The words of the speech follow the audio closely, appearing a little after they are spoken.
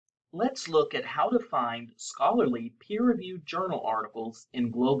Let's look at how to find scholarly peer-reviewed journal articles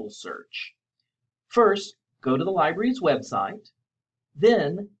in Global Search. First, go to the library's website.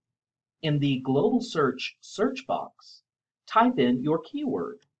 Then, in the Global Search search box, type in your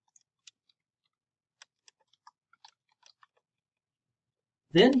keyword.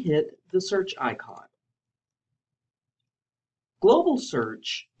 Then hit the search icon. Global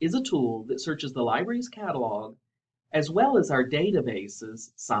Search is a tool that searches the library's catalog as well as our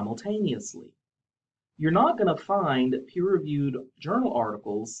databases simultaneously. You're not going to find peer-reviewed journal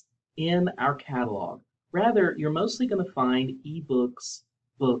articles in our catalog. Rather, you're mostly going to find ebooks,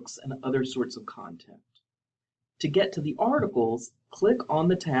 books, and other sorts of content. To get to the articles, click on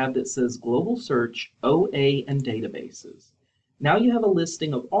the tab that says Global Search, OA, and Databases. Now you have a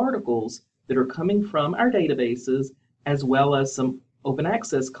listing of articles that are coming from our databases as well as some open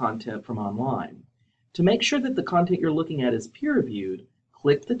access content from online. To make sure that the content you're looking at is peer-reviewed,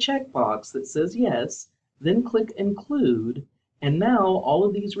 click the checkbox that says yes, then click Include, and now all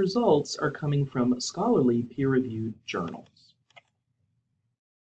of these results are coming from scholarly peer-reviewed journals.